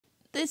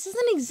This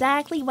isn't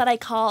exactly what I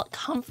call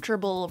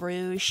comfortable,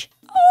 Rouge.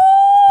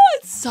 Oh,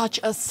 it's such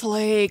a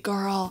slay,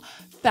 girl.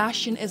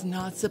 Fashion is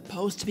not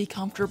supposed to be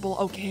comfortable,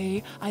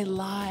 okay? I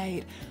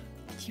lied.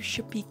 You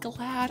should be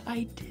glad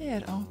I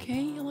did,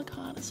 okay? You look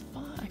hot as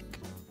fuck.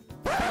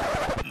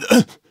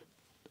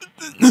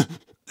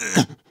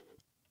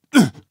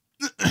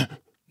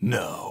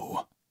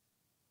 No.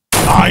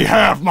 I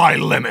have my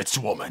limits,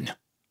 woman.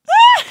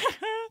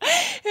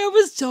 It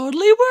was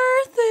totally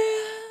worth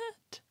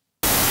it.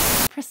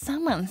 For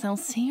someone so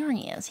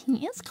serious,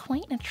 he is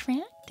quite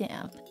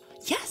attractive.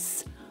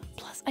 Yes!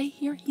 Plus, I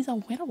hear he's a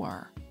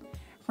widower.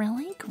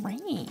 Really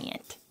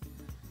great.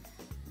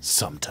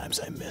 Sometimes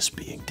I miss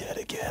being dead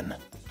again.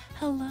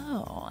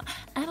 Hello.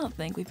 I don't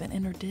think we've been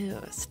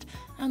introduced.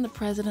 I'm the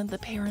president of the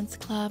Parents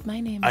Club. My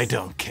name is... I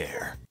don't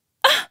care.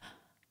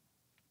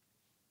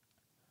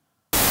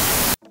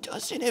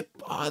 Doesn't it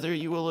bother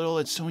you a little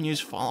that Sonia's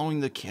following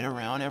the kid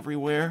around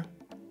everywhere?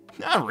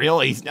 Not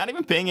really. He's not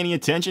even paying any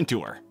attention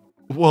to her.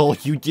 Well,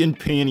 you didn't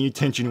pay any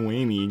attention to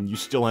Amy, and you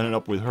still ended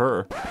up with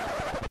her.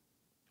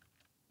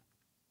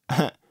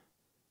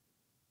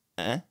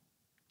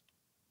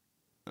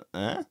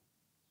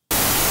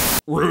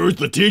 Ruth,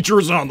 the teacher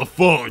is on the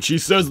phone. She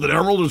says that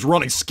Emerald is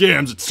running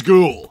scams at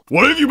school.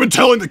 What have you been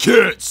telling the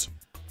kids?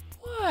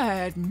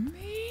 What,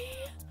 me?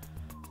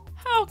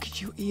 How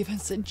could you even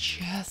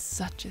suggest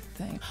such a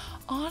thing?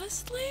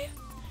 Honestly,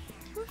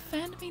 you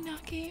offend me,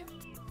 Nucky.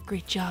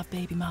 Great job,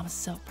 baby. Mama's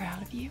so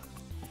proud of you.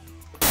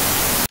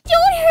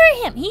 Don't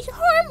hurt him. He's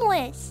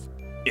harmless.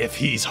 If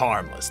he's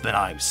harmless, then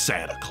I'm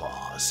Santa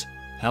Claus.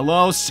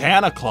 Hello,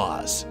 Santa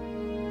Claus.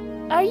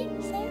 Are you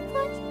Santa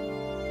Claus?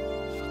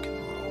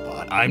 Fucking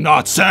robot. I'm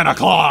not Santa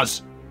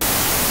Claus!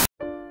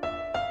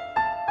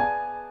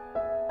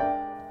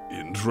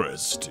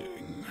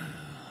 Interesting.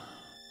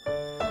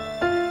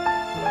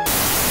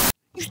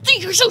 You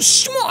think you're so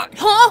smart,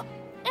 huh?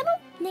 I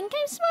don't think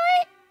I'm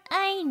smart.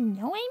 I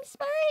know I'm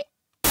smart.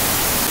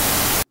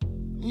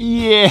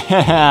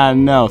 Yeah,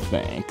 no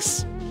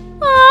thanks.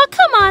 Aw,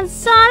 come on,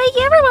 Sonic.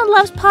 Everyone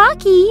loves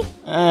Pocky.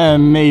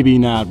 Maybe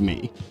not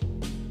me.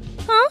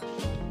 Huh?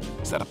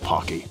 Is that a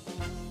Pocky?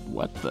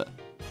 What the?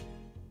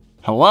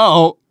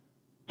 Hello?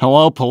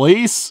 Hello,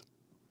 police?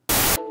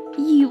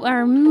 You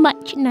are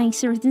much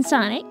nicer than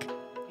Sonic.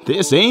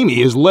 This Amy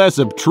is less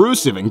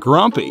obtrusive and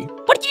grumpy.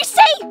 What did you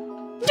say?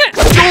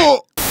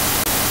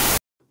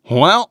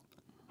 Well,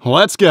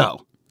 let's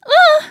go.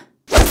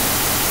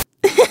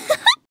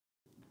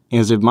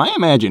 Is it my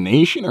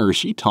imagination or is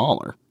she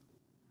taller?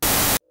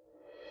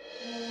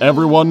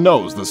 Everyone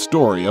knows the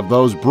story of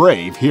those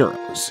brave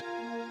heroes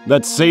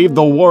that saved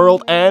the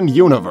world and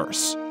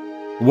universe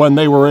when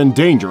they were in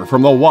danger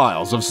from the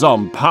wiles of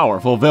some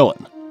powerful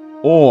villain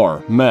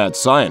or mad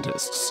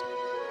scientists,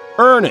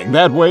 earning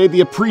that way the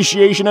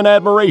appreciation and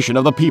admiration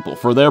of the people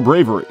for their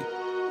bravery,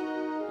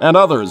 and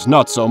others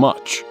not so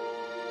much.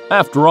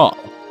 After all,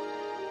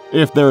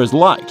 if there is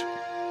light,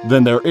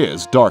 then there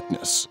is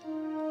darkness.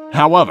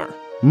 However,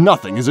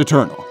 nothing is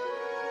eternal.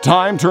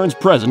 Time turns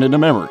present into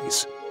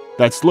memories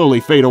that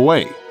slowly fade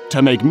away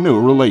to make new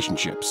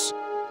relationships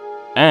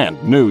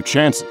and new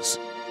chances.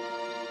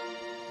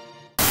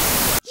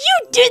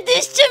 You did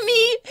this to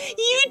me!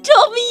 You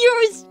told me you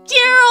were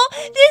sterile!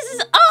 This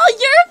is all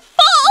your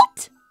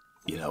fault!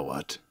 You know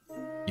what?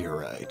 You're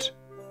right.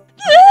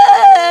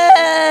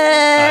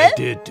 I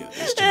did do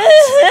this to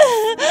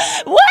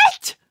myself.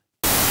 What?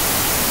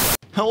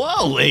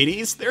 Hello,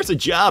 ladies. There's a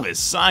job as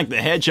Sonic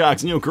the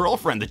Hedgehog's new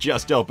girlfriend that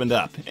just opened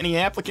up. Any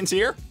applicants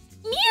here?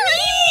 Me!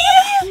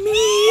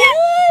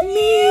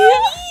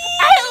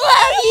 I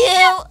love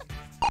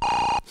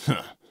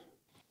you!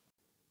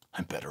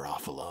 I'm better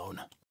off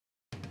alone.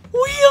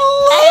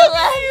 I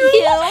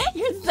love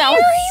you! You're so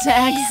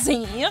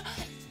sexy. I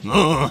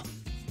want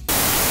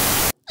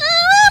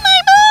my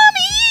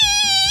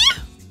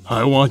mommy!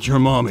 I want your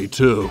mommy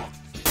too.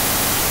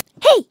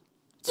 Hey,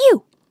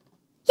 you!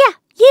 Yeah,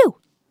 you!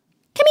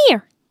 Come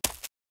here!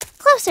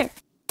 Closer!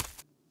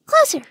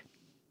 Closer!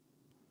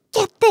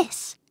 Get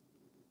this!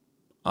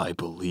 I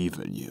believe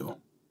in you.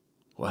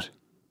 What?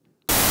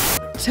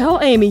 Tell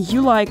Amy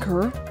you like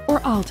her, or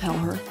I'll tell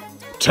her.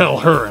 Tell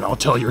her and I'll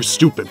tell your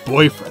stupid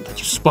boyfriend that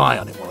you spy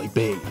on him while he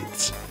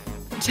bathes.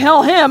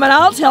 Tell him and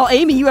I'll tell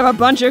Amy you have a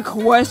bunch of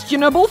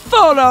questionable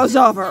photos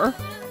of her.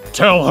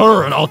 Tell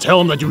her and I'll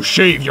tell him that you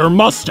shave your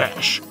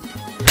mustache.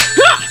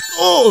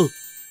 Oh!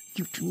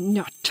 You do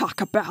not talk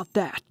about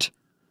that.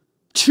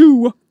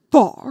 Too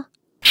far.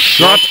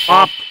 Shut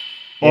up,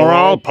 or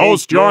I'll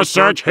post your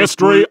search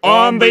history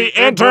on the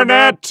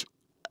internet!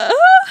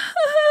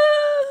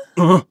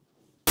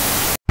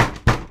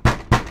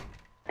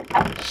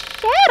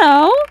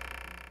 Shadow?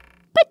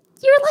 But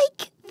you're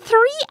like 3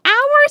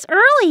 hours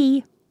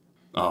early.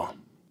 Oh,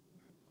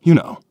 you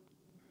know,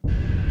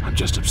 I'm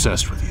just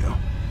obsessed with you.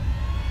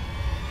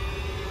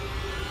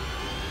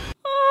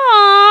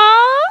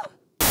 Aww.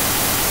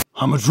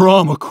 I'm a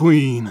drama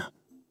queen.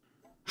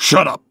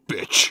 Shut up,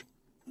 bitch.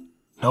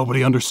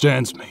 Nobody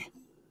understands me.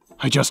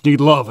 I just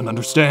need love and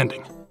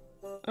understanding.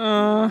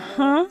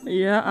 Uh-huh.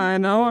 Yeah, I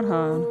know it,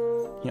 hon.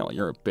 Hell,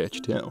 you're a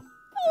bitch, too.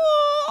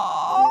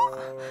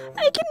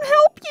 I can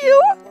help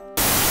you.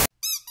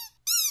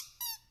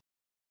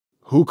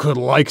 Who could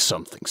like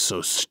something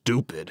so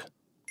stupid?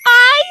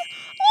 I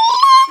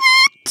love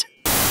it.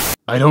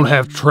 I don't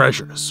have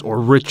treasures or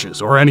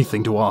riches or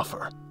anything to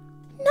offer.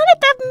 None of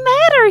that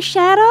matters,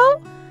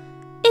 Shadow.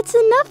 It's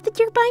enough that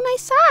you're by my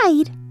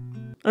side.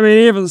 I mean,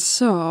 even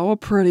so, a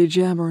pretty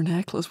gem or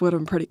necklace would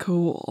have been pretty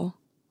cool.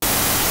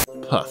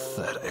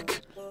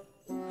 Pathetic.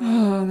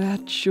 Oh,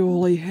 that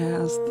jewel he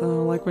has,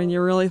 though. Like, when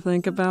you really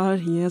think about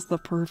it, he has the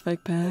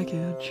perfect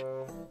package.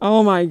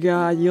 Oh my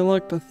god, you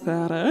look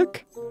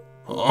pathetic.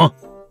 Huh?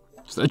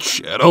 Is that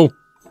Shadow?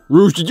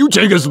 Rouge, did you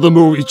take us to the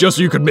movies just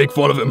so you could make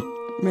fun of him?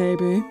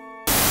 Maybe.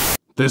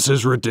 This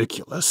is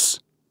ridiculous.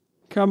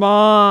 Come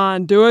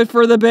on, do it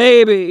for the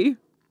baby.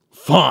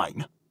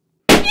 Fine.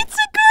 It's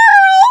a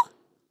girl.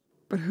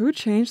 But who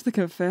changed the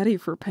confetti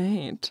for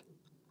paint?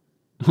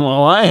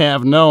 Well, I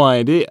have no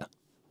idea.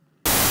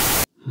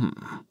 Have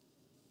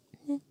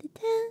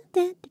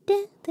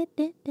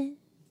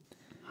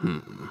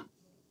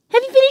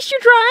you finished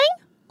your drawing?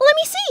 Let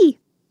me see.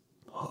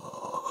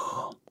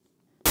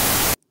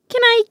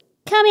 Can I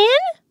come in?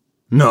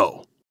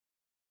 No.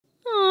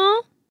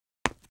 Aw.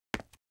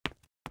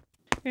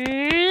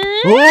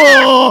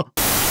 Ah!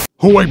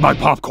 Who ate my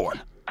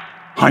popcorn?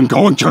 I'm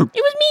going to... It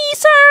was me,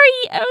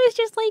 sorry. I was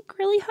just like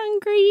really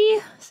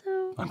hungry,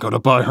 so... I'm gonna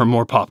buy her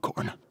more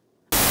popcorn.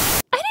 I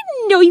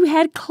didn't know you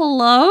had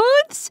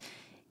clothes.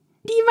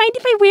 Do you mind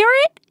if I wear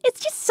it?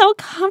 It's just so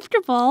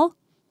comfortable.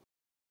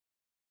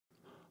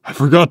 I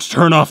forgot to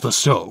turn off the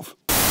stove.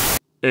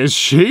 Is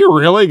she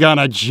really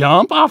gonna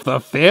jump off the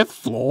 5th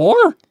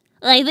floor?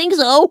 I think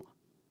so.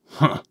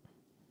 Huh.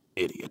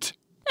 Idiot.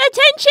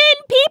 Attention,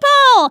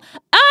 people!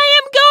 I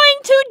am going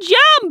to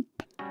jump!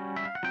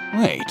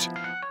 Wait.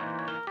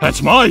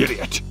 That's my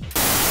idiot.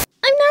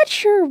 I'm not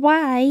sure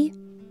why.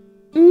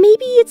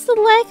 Maybe it's the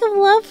lack of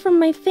love from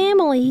my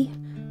family,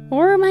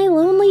 or my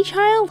lonely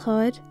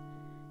childhood.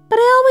 But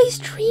I always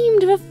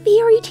dreamed of a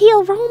fairy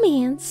tale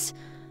romance.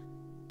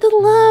 The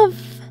love,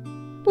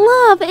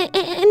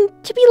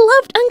 and to be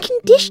loved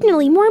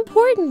unconditionally, more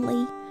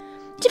importantly.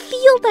 To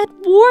feel that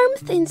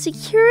warmth and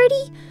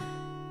security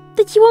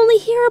that you only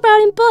hear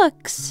about in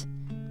books.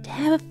 To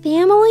have a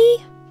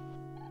family.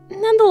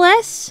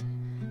 Nonetheless,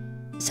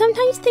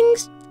 sometimes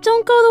things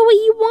don't go the way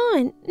you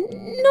want,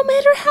 no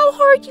matter how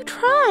hard you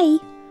try.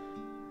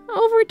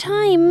 Over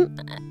time,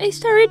 I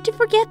started to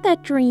forget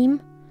that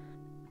dream.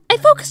 I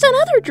focused on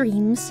other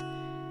dreams.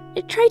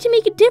 I tried to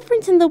make a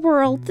difference in the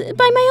world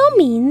by my own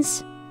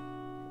means.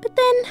 But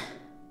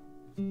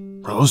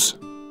then... Rose?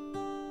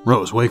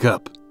 Rose, wake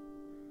up.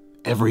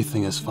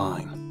 Everything is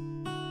fine.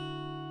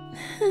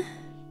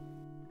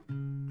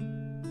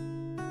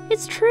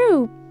 It's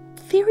true.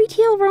 Fairy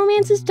tale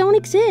romances don't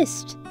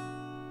exist.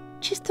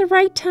 Just the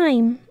right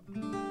time,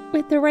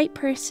 with the right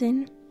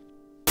person.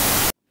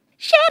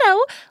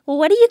 Shadow,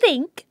 what do you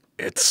think?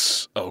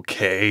 It's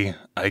okay,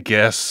 I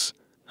guess.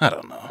 I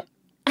don't know.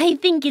 I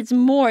think it's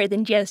more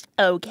than just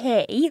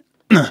okay.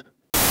 This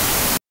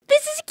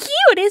is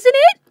cute, isn't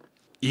it?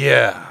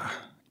 Yeah,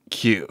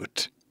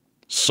 cute.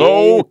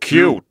 So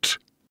cute.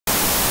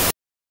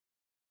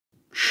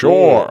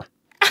 Sure.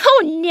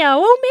 Oh no,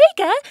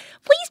 Omega!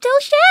 Please tell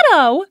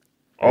Shadow!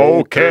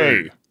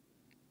 Okay.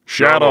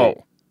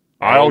 Shadow,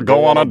 I'll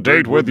go on a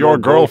date with your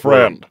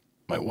girlfriend.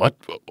 My what?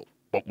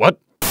 What?